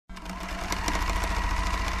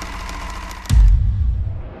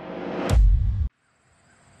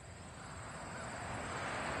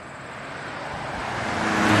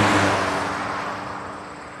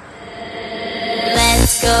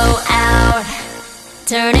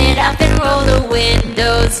Turn it up and roll the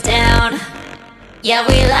windows down. Yeah,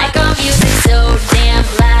 we like our music so damn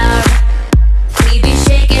loud. We be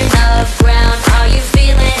shaking the ground. Are you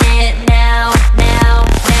feeling it now? Now,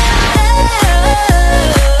 now. Oh,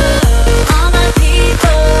 all my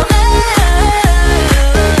people. Oh,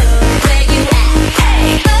 where you at?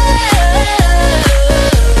 Hey. Oh,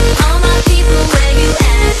 all my people, where you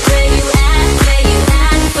at? Where you at? Where you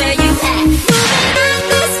at? Where you at? Moving at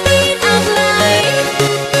the speed of light,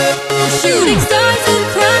 shooting stars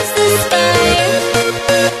across the sky.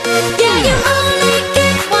 Yeah, you only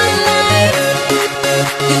get one life.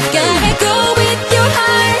 You gotta go with your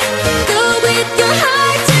heart. Go with your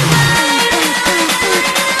heart tonight.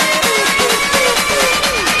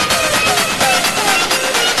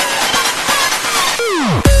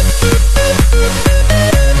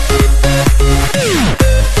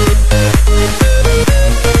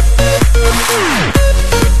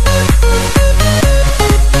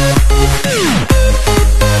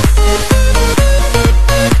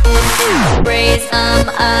 Raise 'em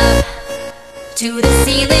up to the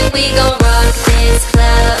ceiling, we gon' rock this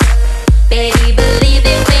club. Baby, believe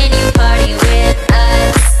it when you party with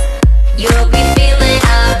us. You'll be feeling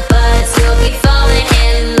a buzz, you'll be falling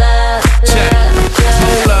in love.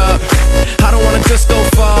 Hold up, I don't wanna just go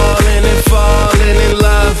falling and falling in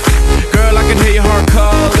love. Girl, I can hear your heart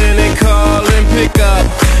calling and calling, pick up.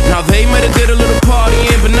 Now they might have did a little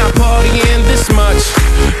partying, but not partying this much.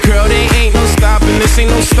 Girl, they ain't no stopping, this ain't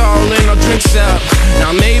no stalling, no drinks up.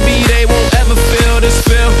 Now maybe they won't ever feel this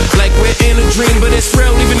feel like we're in a dream, but it's real.